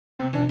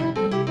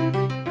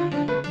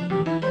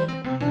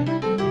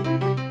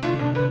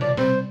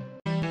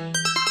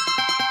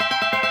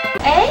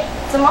哎，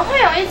怎么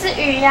会有一只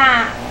鱼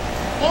呀？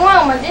因为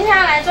我们今天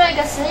要来做一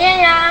个实验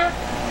呀。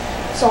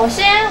首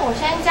先，我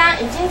先将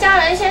已经加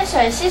了一些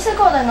水稀释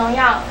过的农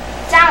药，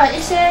加了一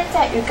些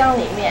在鱼缸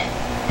里面，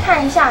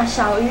看一下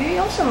小鱼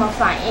有什么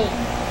反应。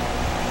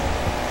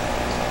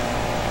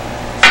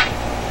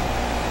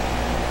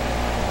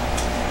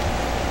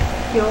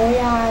游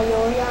呀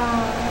游呀，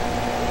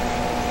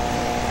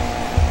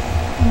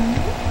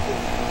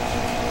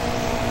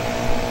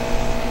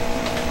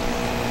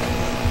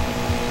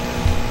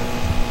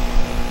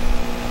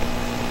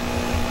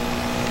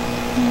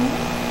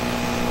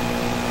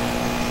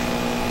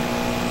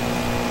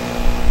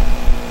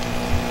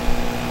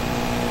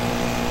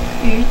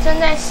鱼正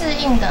在适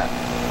应的。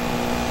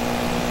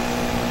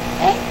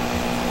哎，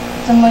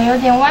怎么有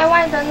点歪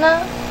歪的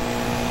呢？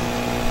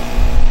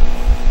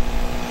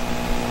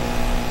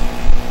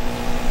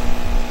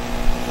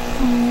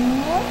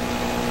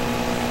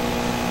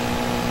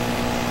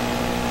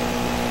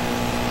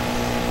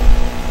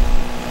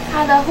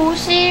它的呼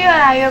吸越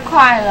来越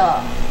快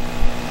了，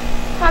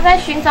它在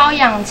寻找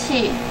氧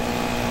气。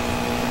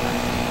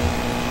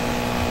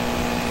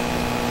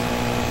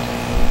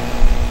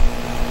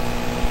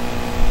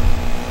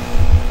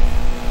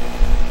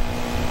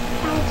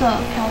飘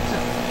着，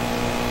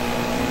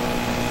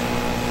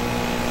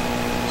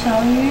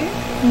小鱼，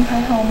你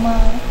还好吗？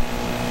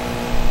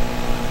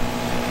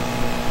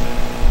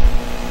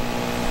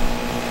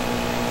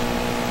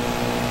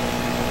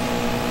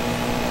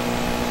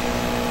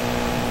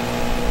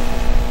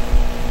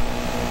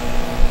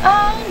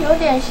啊，有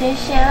点斜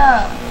斜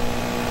了，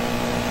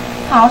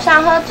好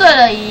像喝醉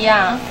了一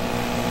样。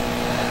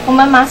我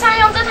们马上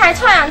用这台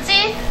臭氧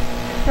机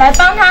来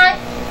帮它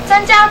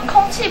增加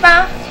空气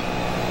吧。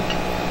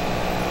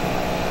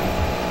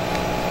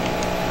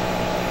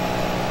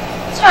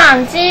臭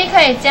氧机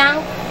可以将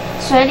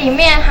水里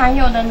面含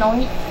有的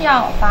农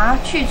药把它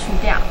去除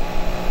掉，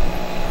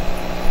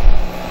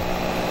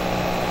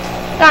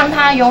让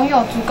它拥有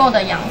足够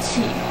的氧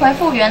气，恢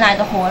复原来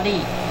的活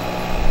力。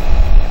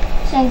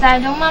现在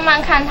就慢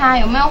慢看它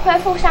有没有恢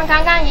复像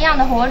刚刚一样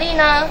的活力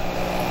呢？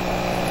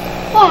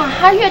哇，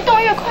它越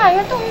动越快，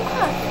越动越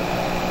快，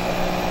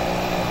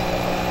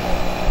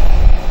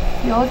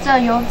游着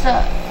游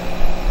着。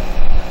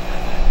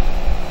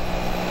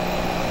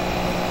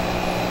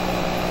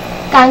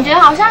感觉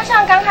好像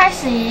刚开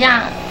始一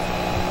样，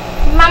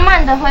慢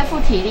慢的恢复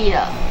体力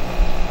了。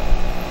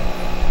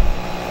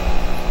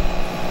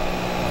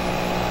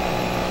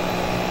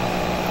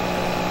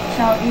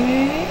小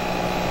鱼，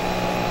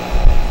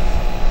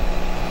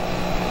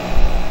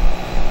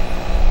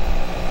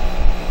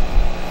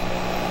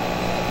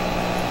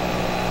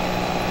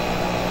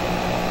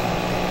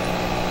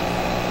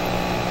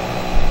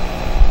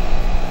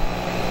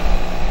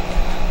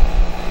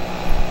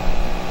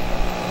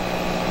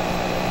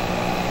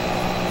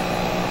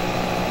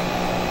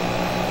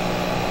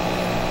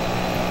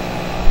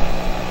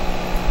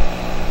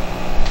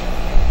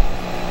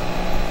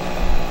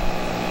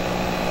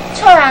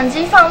臭氧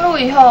机放入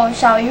以后，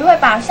小鱼会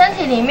把身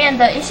体里面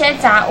的一些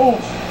杂物、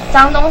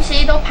脏东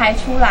西都排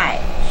出来，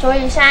所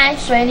以现在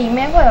水里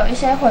面会有一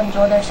些混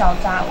浊的小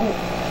杂物。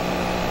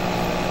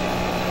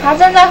它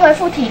正在恢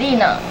复体力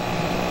呢，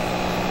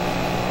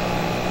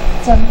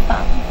真棒！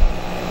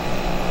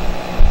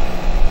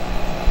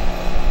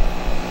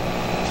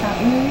小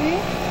鱼。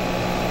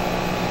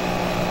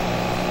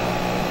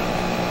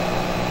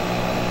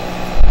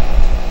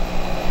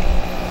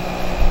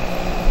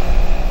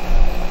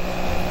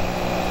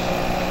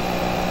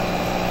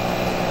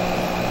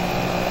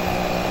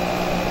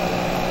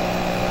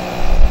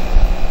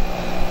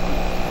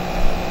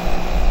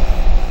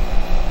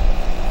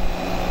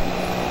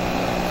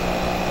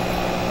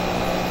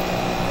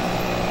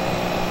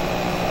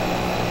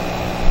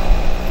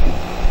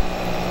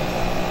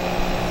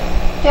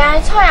原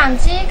来臭氧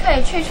机可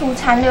以去除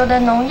残留的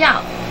农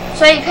药，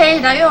所以可以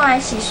用来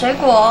洗水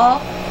果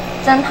哦，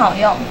真好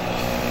用，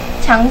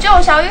抢救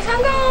小鱼成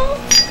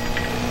功！